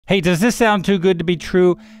Hey, does this sound too good to be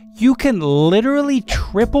true? You can literally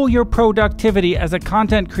triple your productivity as a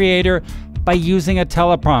content creator by using a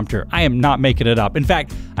teleprompter. I am not making it up. In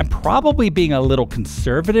fact, I'm probably being a little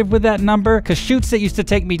conservative with that number, because shoots that used to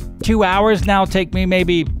take me 2 hours now take me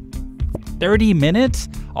maybe 30 minutes,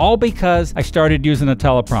 all because I started using a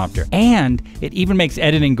teleprompter. And it even makes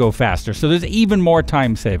editing go faster, so there's even more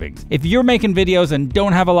time savings. If you're making videos and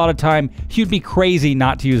don't have a lot of time, you'd be crazy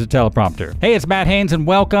not to use a teleprompter. Hey, it's Matt Haynes and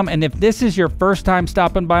welcome, and if this is your first time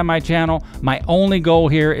stopping by my channel, my only goal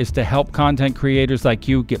here is to help content creators like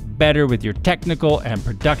you get better with your technical and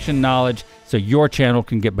production knowledge so your channel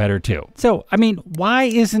can get better too. So, I mean, why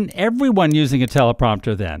isn't everyone using a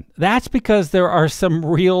teleprompter then? That's because there are some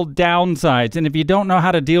real downsides, and if you don't know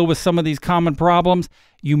how to deal with some of these common problems,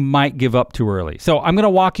 you might give up too early. So I'm gonna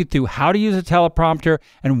walk you through how to use a teleprompter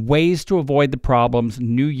and ways to avoid the problems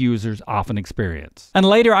new users often experience. And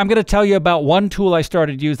later, I'm gonna tell you about one tool I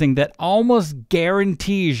started using that almost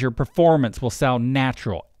guarantees your performance will sound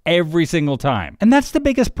natural every single time. And that's the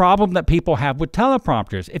biggest problem that people have with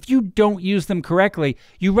teleprompters. If you don't use them correctly,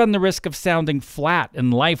 you run the risk of sounding flat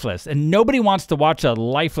and lifeless, and nobody wants to watch a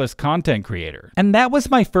lifeless content creator. And that was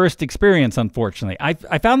my first experience, unfortunately.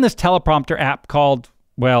 I found this teleprompter app called,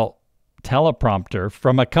 well, Teleprompter,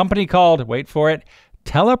 from a company called, wait for it,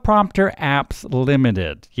 Teleprompter Apps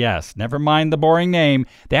Ltd. Yes, never mind the boring name.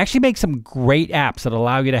 They actually make some great apps that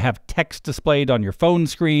allow you to have text displayed on your phone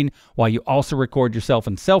screen while you also record yourself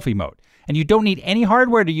in selfie mode. And you don't need any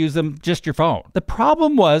hardware to use them, just your phone. The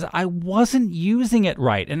problem was I wasn't using it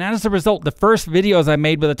right. And as a result, the first videos I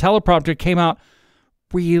made with a teleprompter came out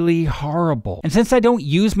really horrible. And since I don't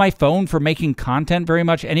use my phone for making content very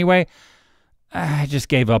much anyway, I just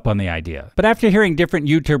gave up on the idea. But after hearing different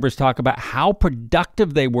YouTubers talk about how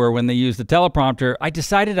productive they were when they used the teleprompter, I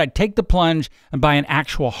decided I'd take the plunge and buy an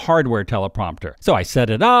actual hardware teleprompter. So I set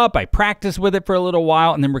it up, I practiced with it for a little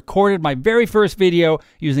while, and then recorded my very first video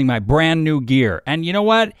using my brand new gear. And you know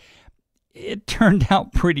what? It turned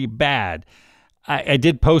out pretty bad. I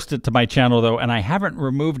did post it to my channel though, and I haven't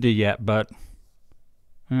removed it yet, but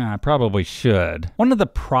I probably should. One of the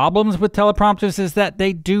problems with teleprompters is that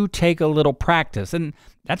they do take a little practice, and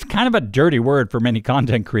that's kind of a dirty word for many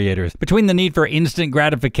content creators. Between the need for instant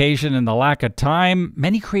gratification and the lack of time,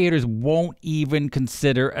 many creators won't even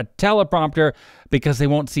consider a teleprompter because they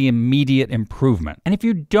won't see immediate improvement. And if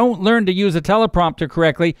you don't learn to use a teleprompter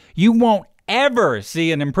correctly, you won't ever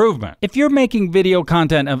see an improvement. If you're making video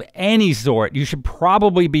content of any sort, you should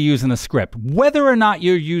probably be using a script, whether or not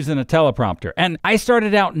you're using a teleprompter. And I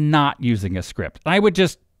started out not using a script. I would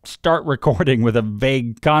just start recording with a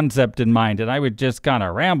vague concept in mind, and I would just kind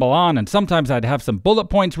of ramble on, and sometimes I'd have some bullet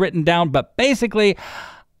points written down, but basically,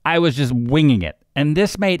 I was just winging it. And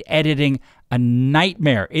this made editing a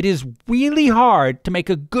nightmare. It is really hard to make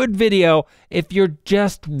a good video if you're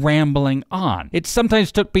just rambling on. It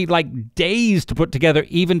sometimes took me like days to put together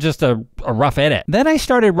even just a rough edit. Then I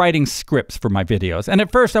started writing scripts for my videos. And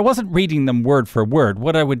at first I wasn't reading them word for word.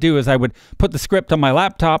 What I would do is I would put the script on my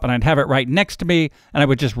laptop and I'd have it right next to me, and I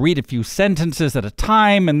would just read a few sentences at a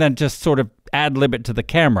time and then just sort of ad-lib it to the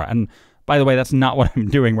camera. And by the way, that's not what I'm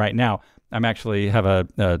doing right now. I'm actually have a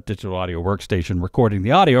digital audio workstation recording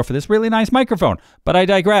the audio for this really nice microphone, but I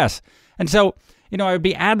digress. And so, you know, I would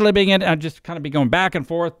be ad-libbing it, and I'd just kind of be going back and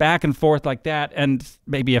forth like that, and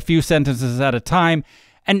maybe a few sentences at a time.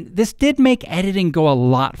 And this did make editing go a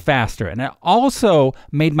lot faster, and it also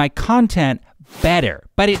made my content better,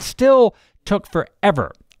 but it still took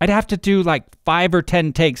forever. I'd have to do like 5 or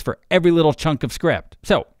 10 takes for every little chunk of script.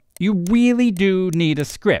 So you really do need a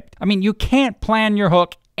script. I mean, you can't plan your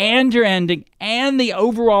hook and your ending and the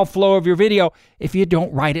overall flow of your video if you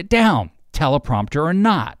don't write it down, teleprompter or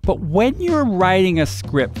not. But when you're writing a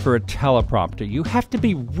script for a teleprompter, you have to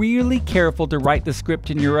be really careful to write the script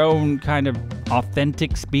in your own kind of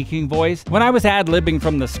authentic speaking voice. When I was ad-libbing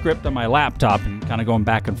from the script on my laptop and kind of going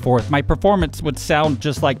back and forth, my performance would sound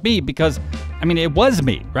just like me because, I mean, it was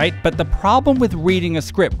me, right? But the problem with reading a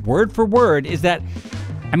script word for word is that,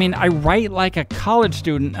 I mean, I write like a college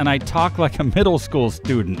student and I talk like a middle school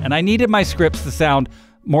student, and I needed my scripts to sound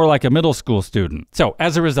more like a middle school student. So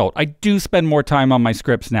as a result, I do spend more time on my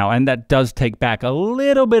scripts now, and that does take back a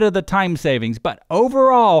little bit of the time savings, but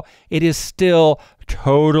overall, it is still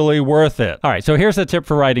totally worth it. All right, so here's a tip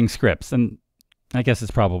for writing scripts, and I guess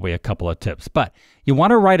it's probably a couple of tips, but you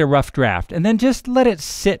want to write a rough draft and then just let it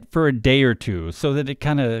sit for a day or two so that it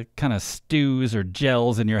kind of stews or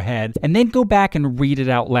gels in your head, and then go back and read it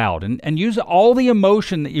out loud and use all the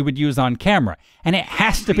emotion that you would use on camera. And it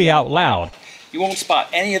has to be out loud. You won't spot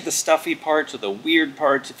any of the stuffy parts or the weird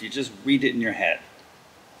parts if you just read it in your head.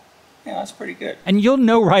 Yeah, that's pretty good. And you'll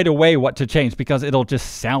know right away what to change because it'll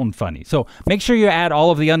just sound funny. So make sure you add all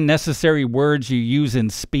of the unnecessary words you use in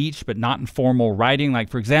speech, but not in formal writing. Like,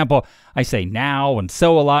 for example, I say now and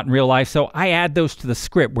so a lot in real life. So I add those to the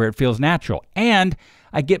script where it feels natural. And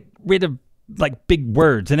I get rid of like big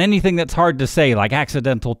words and anything that's hard to say, like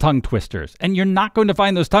accidental tongue twisters. And you're not going to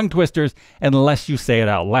find those tongue twisters unless you say it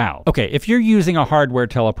out loud. Okay, if you're using a hardware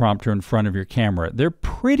teleprompter in front of your camera, they're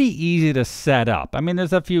pretty easy to set up. I mean,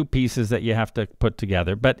 there's a few pieces that you have to put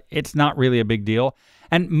together, but it's not really a big deal.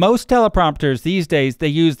 And most teleprompters these days, they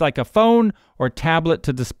use like a phone or tablet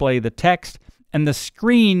to display the text, and the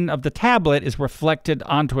screen of the tablet is reflected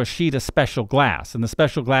onto a sheet of special glass, and the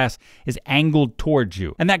special glass is angled towards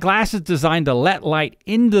you. And that glass is designed to let light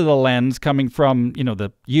into the lens coming from, you know,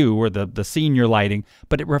 the scene you're lighting,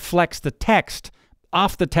 but it reflects the text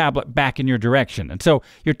off the tablet back in your direction. And so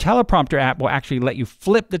your teleprompter app will actually let you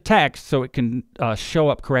flip the text so it can show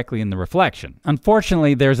up correctly in the reflection.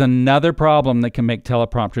 Unfortunately, there's another problem that can make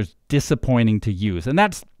teleprompters disappointing to use, and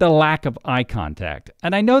that's the lack of eye contact.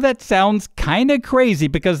 And I know that sounds kind of crazy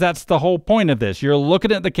because that's the whole point of this. You're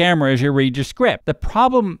looking at the camera as you read your script. The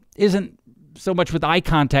problem isn't so much with eye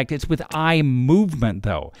contact, it's with eye movement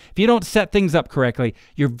though. If you don't set things up correctly,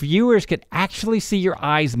 your viewers could actually see your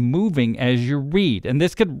eyes moving as you read, and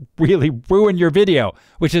this could really ruin your video,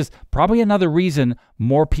 which is probably another reason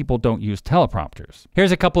more people don't use teleprompters.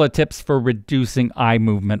 Here's a couple of tips for reducing eye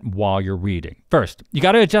movement while you're reading. First, you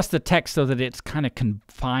got to adjust the text so that it's kind of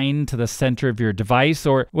confined to the center of your device,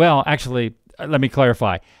 or, well, actually, let me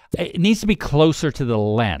clarify. It needs to be closer to the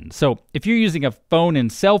lens. So if you're using a phone in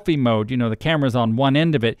selfie mode, you know, the camera's on one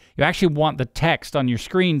end of it, you actually want the text on your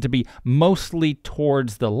screen to be mostly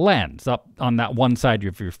towards the lens, up on that one side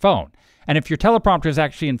of your phone. And if your teleprompter is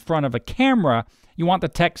actually in front of a camera, you want the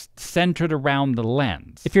text centered around the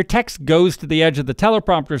lens. If your text goes to the edge of the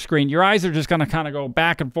teleprompter screen, your eyes are just gonna kind of go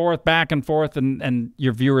back and forth, and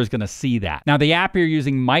your viewer is gonna see that. Now, the app you're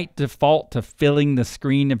using might default to filling the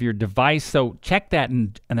screen of your device, so check that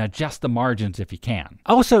and adjust the margins if you can.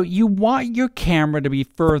 Also, you want your camera to be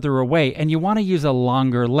further away, and you wanna use a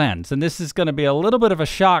longer lens. And this is gonna be a little bit of a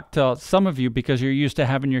shock to some of you because you're used to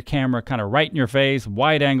having your camera kind of right in your face,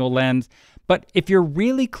 wide angle lens. But if you're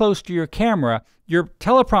really close to your camera, your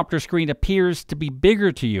teleprompter screen appears to be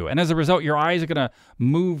bigger to you. And as a result, your eyes are gonna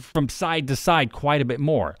move from side to side quite a bit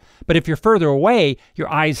more. But if you're further away,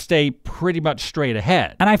 your eyes stay pretty much straight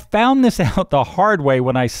ahead. And I found this out the hard way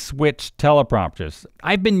when I switched teleprompters.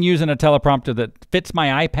 I've been using a teleprompter that fits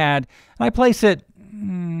my iPad, and I place it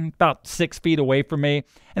about 6 feet away from me.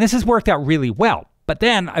 And this has worked out really well. But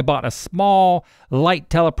then I bought a small, light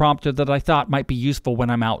teleprompter that I thought might be useful when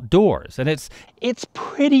I'm outdoors. And it's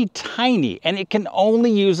pretty tiny, and it can only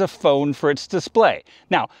use a phone for its display.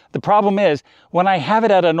 Now, the problem is, when I have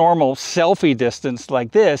it at a normal selfie distance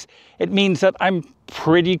like this, it means that I'm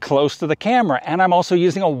pretty close to the camera, and I'm also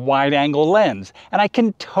using a wide-angle lens. And I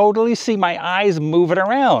can totally see my eyes moving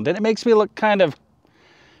around, and it makes me look kind of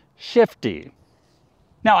shifty.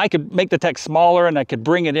 Now, I could make the text smaller and I could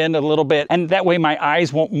bring it in a little bit, and that way my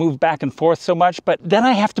eyes won't move back and forth so much, but then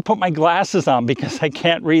I have to put my glasses on because I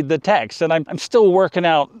can't read the text, and I'm still working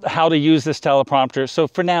out how to use this teleprompter. So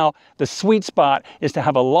for now, the sweet spot is to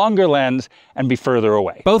have a longer lens and be further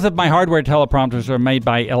away. Both of my hardware teleprompters are made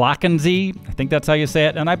by ILOKNZI, I think that's how you say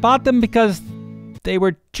it, and I bought them because they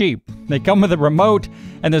were cheap. They come with a remote,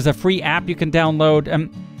 and there's a free app you can download,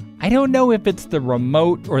 and I don't know if it's the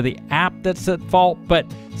remote or the app that's at fault, but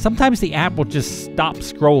sometimes the app will just stop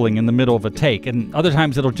scrolling in the middle of a take, and other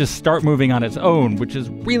times it'll just start moving on its own, which is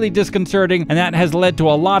really disconcerting, and that has led to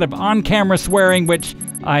a lot of on-camera swearing, which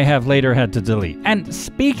I have later had to delete. And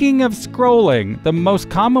speaking of scrolling, the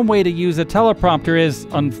most common way to use a teleprompter is,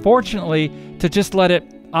 unfortunately, to just let it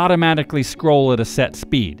automatically scroll at a set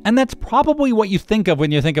speed. And that's probably what you think of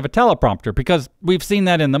when you think of a teleprompter, because we've seen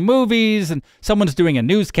that in the movies, and someone's doing a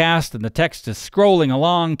newscast and the text is scrolling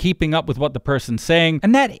along, keeping up with what the person's saying.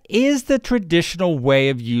 And that is the traditional way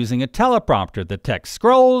of using a teleprompter. The text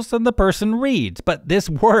scrolls and the person reads. But this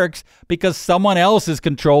works because someone else is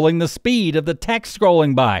controlling the speed of the text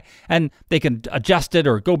scrolling by, and they can adjust it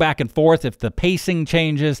or go back and forth if the pacing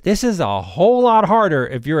changes. This is a whole lot harder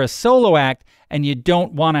if you're a solo act and you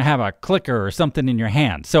don't want to have a clicker or something in your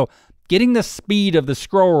hand. So getting the speed of the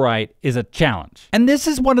scroll right is a challenge. And this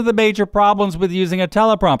is one of the major problems with using a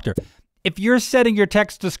teleprompter. If you're setting your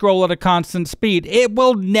text to scroll at a constant speed, it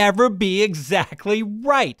will never be exactly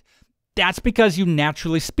right. That's because you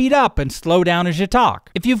naturally speed up and slow down as you talk.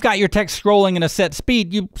 If you've got your text scrolling at a set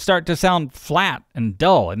speed, you start to sound flat and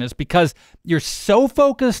dull, and it's because you're so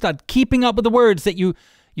focused on keeping up with the words that you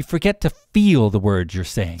you forget to feel the words you're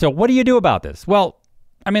saying. So what do you do about this? Well,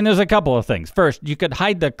 I mean, there's a couple of things. First, you could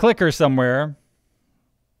hide the clicker somewhere.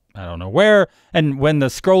 I don't know where, and when the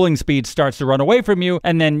scrolling speed starts to run away from you,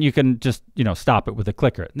 and then you can just, stop it with a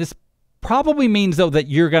clicker. This probably means, though, that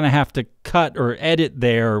you're going to have to cut or edit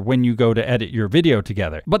there when you go to edit your video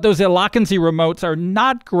together. But those ILOKNZI remotes are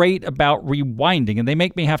not great about rewinding, and they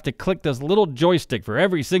make me have to click this little joystick for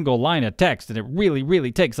every single line of text, and it really,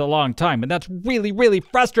 really takes a long time. And that's really, really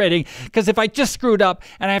frustrating, because if I just screwed up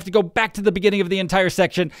and I have to go back to the beginning of the entire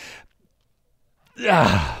section,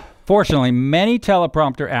 Fortunately, many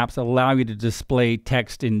teleprompter apps allow you to display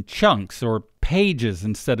text in chunks or pages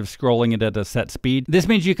instead of scrolling it at a set speed. This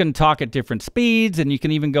means you can talk at different speeds, and you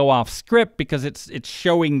can even go off script because it's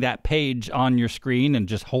showing that page on your screen and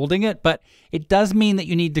just holding it. But it does mean that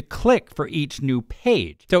you need to click for each new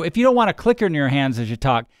page. So if you don't want a clicker in your hands as you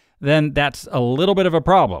talk, then that's a little bit of a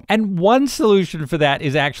problem. And one solution for that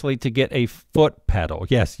is actually to get a foot pedal.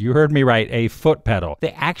 Yes, you heard me right, a foot pedal.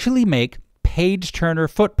 They actually make page turner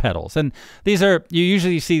foot pedals. And these are, you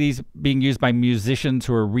usually see these being used by musicians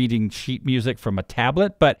who are reading sheet music from a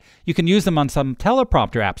tablet, but you can use them on some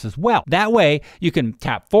teleprompter apps as well. That way, you can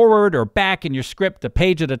tap forward or back in your script a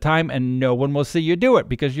page at a time, and no one will see you do it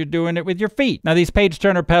because you're doing it with your feet. Now, these page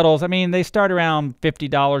turner pedals, I mean, they start around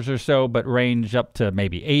 $50 or so, but range up to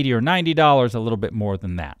maybe $80 or $90, a little bit more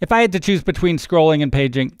than that. If I had to choose between scrolling and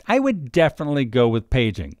paging, I would definitely go with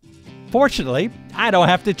paging. Fortunately, I don't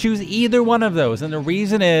have to choose either one of those, and the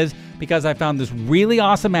reason is because I found this really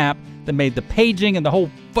awesome app that made the paging and the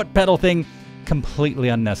whole foot pedal thing completely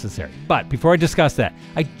unnecessary. But before I discuss that,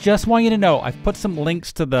 I just want you to know I've put some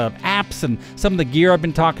links to the apps and some of the gear I've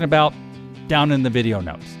been talking about down in the video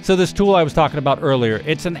notes. So this tool I was talking about earlier,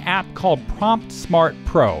 it's an app called Prompt Smart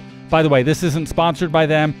Pro. By the way, this isn't sponsored by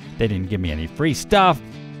them. They didn't give me any free stuff.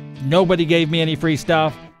 Nobody gave me any free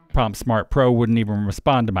stuff. Prompt Smart Pro wouldn't even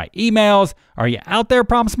respond to my emails. Are you out there,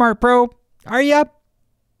 Prompt Smart Pro? Are you?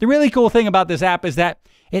 The really cool thing about this app is that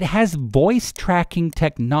it has voice tracking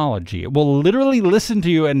technology. It will literally listen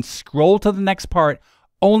to you and scroll to the next part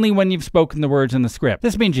only when you've spoken the words in the script.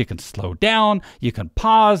 This means you can slow down, you can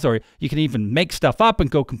pause, or you can even make stuff up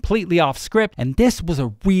and go completely off script. And this was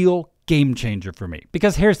a real game changer for me.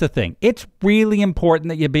 Because here's the thing. It's really important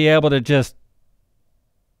that you be able to just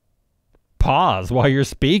pause while you're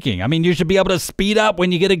speaking. I mean, you should be able to speed up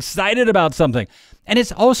when you get excited about something. And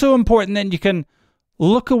it's also important that you can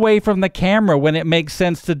look away from the camera when it makes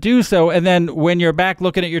sense to do so. And then when you're back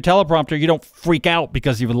looking at your teleprompter, you don't freak out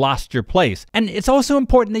because you've lost your place. And it's also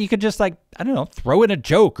important that you could just, like, I don't know, throw in a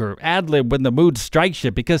joke or ad-lib when the mood strikes you,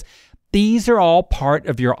 because these are all part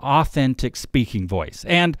of your authentic speaking voice.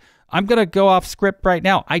 And I'm going to go off script right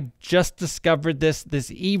now. I just discovered this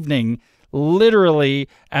evening, literally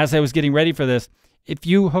as I was getting ready for this. If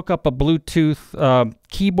you hook up a Bluetooth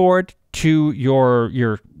keyboard to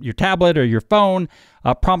your tablet or your phone,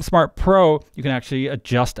 Prompt Smart Pro, you can actually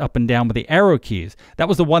adjust up and down with the arrow keys. That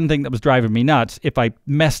was the one thing that was driving me nuts. If I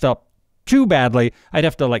messed up too badly, I'd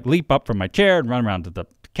have to like leap up from my chair and run around to the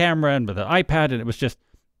camera and with the iPad, and it was just,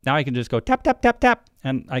 now I can just go tap, tap, tap, tap,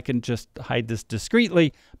 and I can just hide this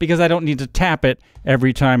discreetly because I don't need to tap it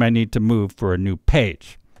every time I need to move for a new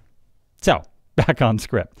page. So, back on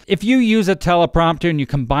script. If you use a teleprompter and you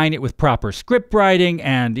combine it with proper script writing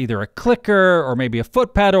and either a clicker or maybe a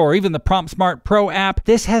foot pedal or even the Prompt Smart Pro app,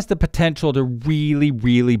 this has the potential to really,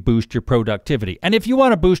 really boost your productivity. And if you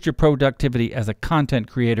want to boost your productivity as a content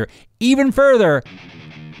creator even further,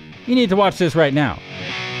 you need to watch this right now.